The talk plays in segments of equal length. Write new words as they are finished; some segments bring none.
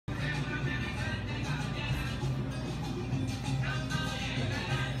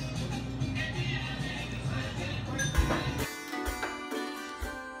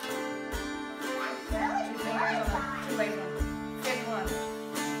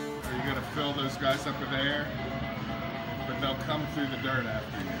those guys up there, but they'll come through the dirt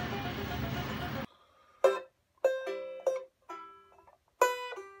after you.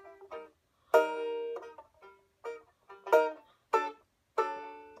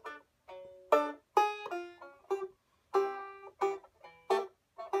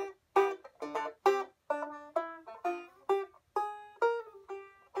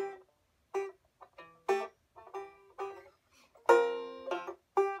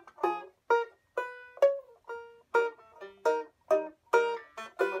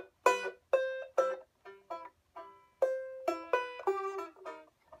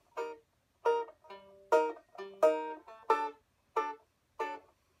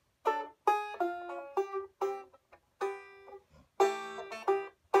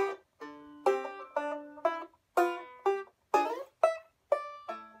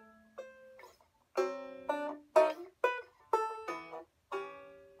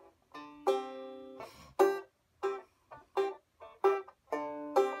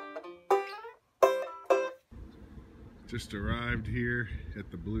 Just arrived here at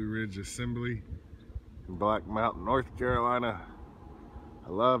the Blue Ridge Assembly in Black Mountain, North Carolina. I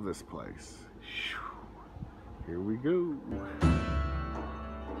love this place. Here we go.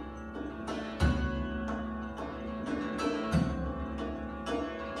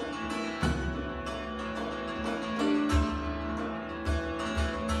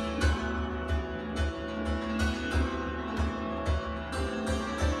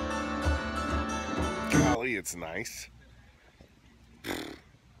 Golly, it's nice.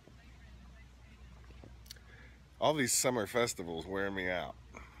 All these summer festivals wear me out.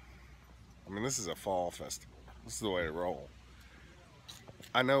 I mean, this is a fall festival. This is the way to roll.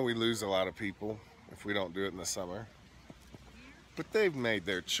 I know we lose a lot of people if we don't do it in the summer, but they've made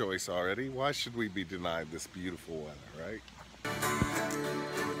their choice already. Why should we be denied this beautiful weather, right?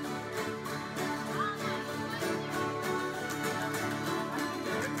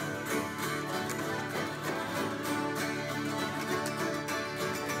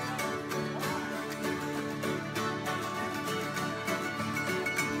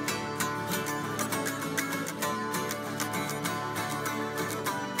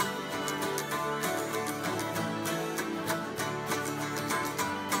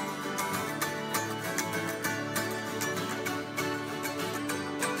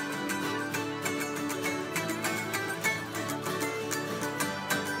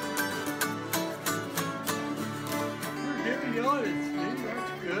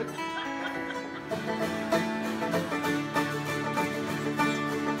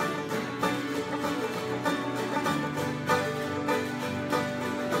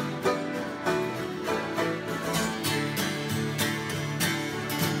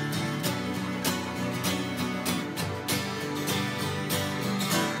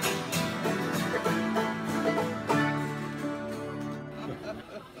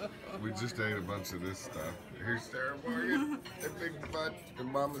 We just ate a bunch of this stuff. Here's Sarah Morgan and Big Butt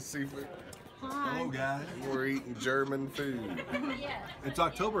and Mama Seifert. Hi. Hello, guys. We're eating German food. It's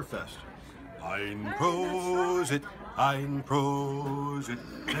Oktoberfest. Ein Prosit, der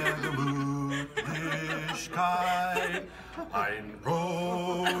Gemütlichkeit. Ein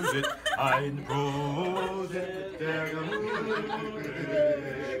Prosit, der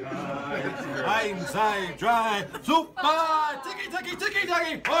Gemütlichkeit. Ein, zwei, drei, super! Tiki, tiki, tiki,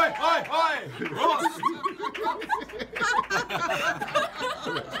 tiki! Hoi, hoi, hoi! Prost!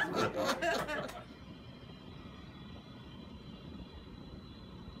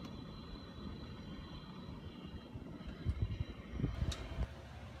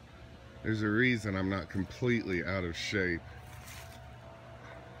 There's a reason I'm not completely out of shape.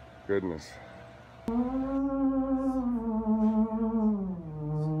 Goodness.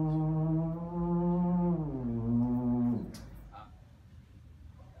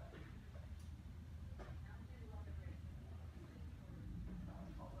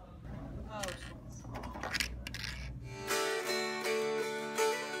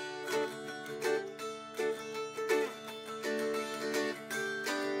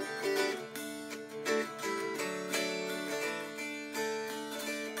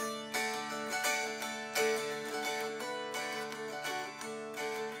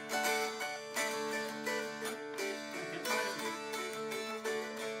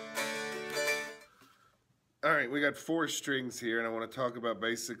 All right, we got 4 strings here, and I want to talk about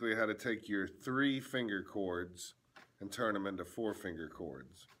basically how to take your 3-finger chords and turn them into 4-finger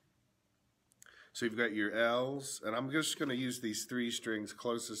chords. So you've got your L's, and I'm just going to use these 3 strings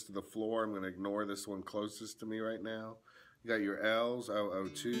closest to the floor. I'm going to ignore this one closest to me right now. You got your L's,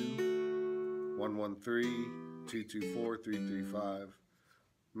 002, 113, 224, 335,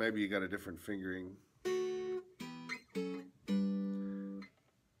 Maybe you got a different fingering.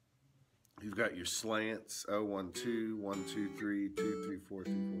 You've got your slants, 0, 1, 2, 1, 2, 3, 2, 3, 4,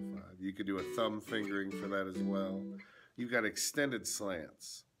 3, 4, 5. You could do a thumb fingering for that as well. You've got extended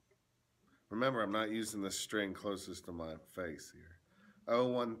slants. Remember, I'm not using the string closest to my face here.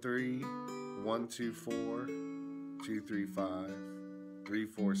 0, 1, 3, 1, 2, 4, 2, 3, 5, 3,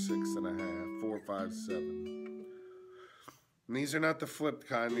 4, 6 and a half, 4, 5, 7. And these are not the flipped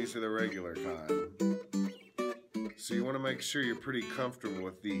kind, these are the regular kind. So you want to make sure you're pretty comfortable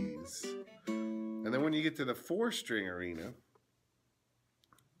with these. And then when you get to the 4-string arena,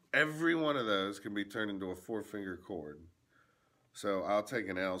 every one of those can be turned into a 4-finger chord. So I'll take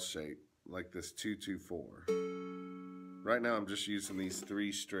an L shape, like this 2, 2, 4. Right now I'm just using these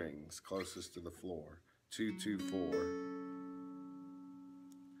 3 strings closest to the floor. 2, 2, 4.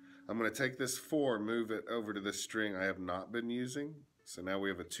 I'm going to take this 4, move it over to the string I have not been using. So now we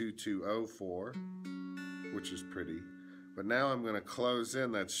have a 2, 2, 0, 4, which is pretty. But now I'm going to close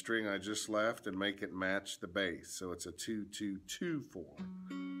in that string I just left and make it match the bass. So it's a 2, 2, 2, 4.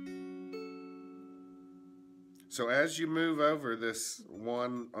 So as you move over this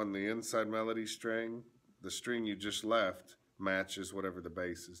one on the inside melody string, the string you just left matches whatever the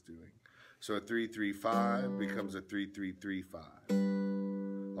bass is doing. So a 3, 3, 5 becomes a 3, 3, 3, 5.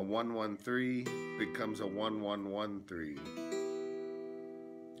 A 1, 1, 3 becomes a 1, 1, 1, 3.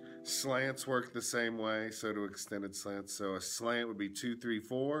 Slants work the same way, so do extended slants. So a slant would be 2, 3,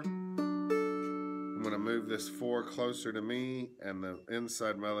 4. I'm going to move this 4 closer to me, and the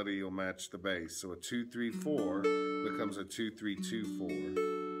inside melody will match the bass. So a 2, 3, 4 becomes a 2, 3, 2,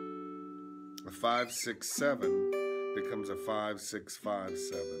 4. A 5, 6, 7 becomes a 5, 6, 5,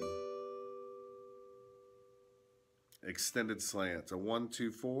 7. Extended slants. A 1,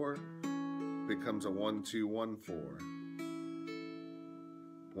 2, 4 becomes a 1, 2, 1, 4.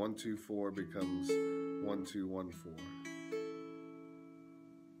 1, 2, 4 becomes 1, 2, 1, 4.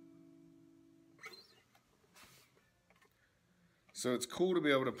 So it's cool to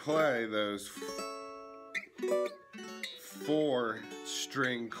be able to play those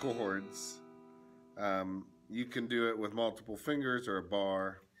 4-string chords. You can do it with multiple fingers or a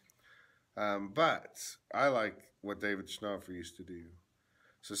bar. But I like what David Schnaufer used to do.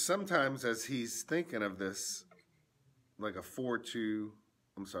 So sometimes as he's thinking of this, like a 4, 5,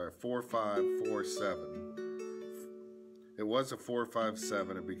 4, 7. It was a 4, 5,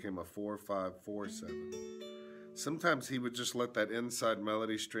 7. It became a 4, 5, 4, 7. Sometimes he would just let that inside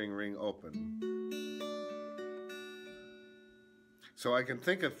melody string ring open. So I can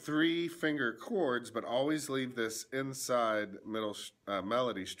think of 3-finger chords, but always leave this inside middle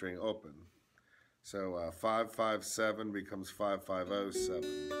melody string open. So 5, 5, 7 becomes 5, 5, 0,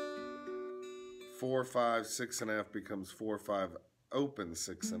 7. 4, 5, 6 and a half becomes 4, 5, open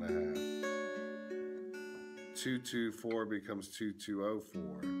 6 and a half. 2, 2, 4 becomes 2, 2, 0, 4.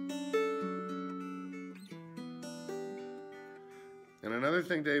 And another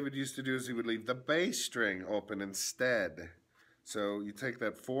thing David used to do is he would leave the bass string open instead. So you take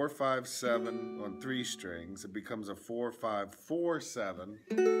that 4, 5, 7 on 3 strings, it becomes a 4, 5, 4, 7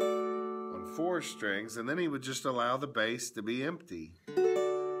 on 4 strings, and then he would just allow the bass to be empty,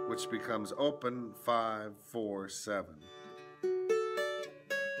 which becomes open 5, 4, 7.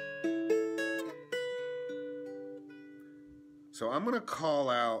 So I'm going to call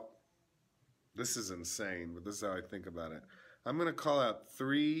out, this is insane, but this is how I think about it. I'm going to call out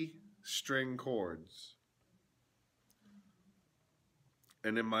 3 string chords.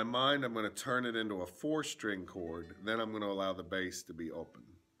 And in my mind, I'm going to turn it into a 4-string chord. Then I'm going to allow the bass to be open.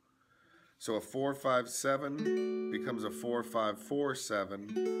 So a 4, 5, 7 becomes a 4, 5, 4,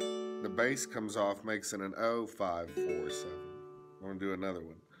 7. The bass comes off, makes it an 0, 5, 4, 7. I'm going to do another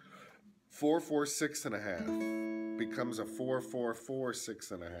one. 4, 4, 6 and a half becomes a 4, 4, 4,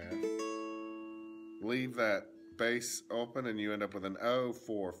 6 and a half. Leave that bass open and you end up with an 0,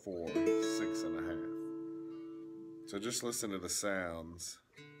 4, 4, 6 and a half. So just listen to the sounds.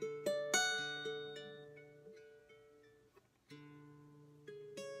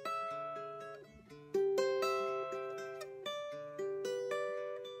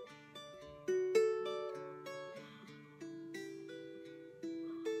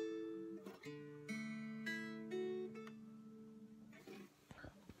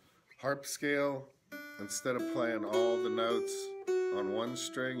 Harp scale, instead of playing all the notes on one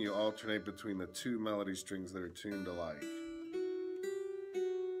string, you alternate between the 2 melody strings that are tuned alike.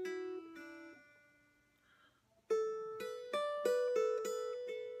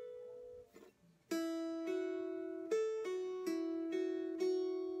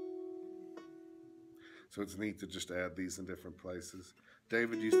 So it's neat to just add these in different places.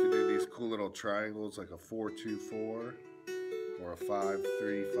 David used to do these cool little triangles like a 4-2-4 or a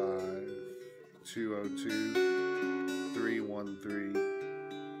 5-3-5, 2-0-2, 3-1-3.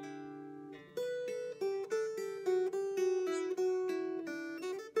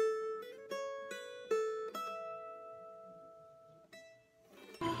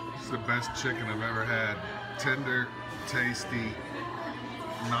 This is the best chicken I've ever had. Tender, tasty,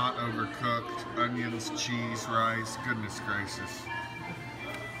 not overcooked, onions, cheese, rice, goodness gracious.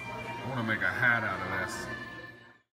 I want to make a hat out of this.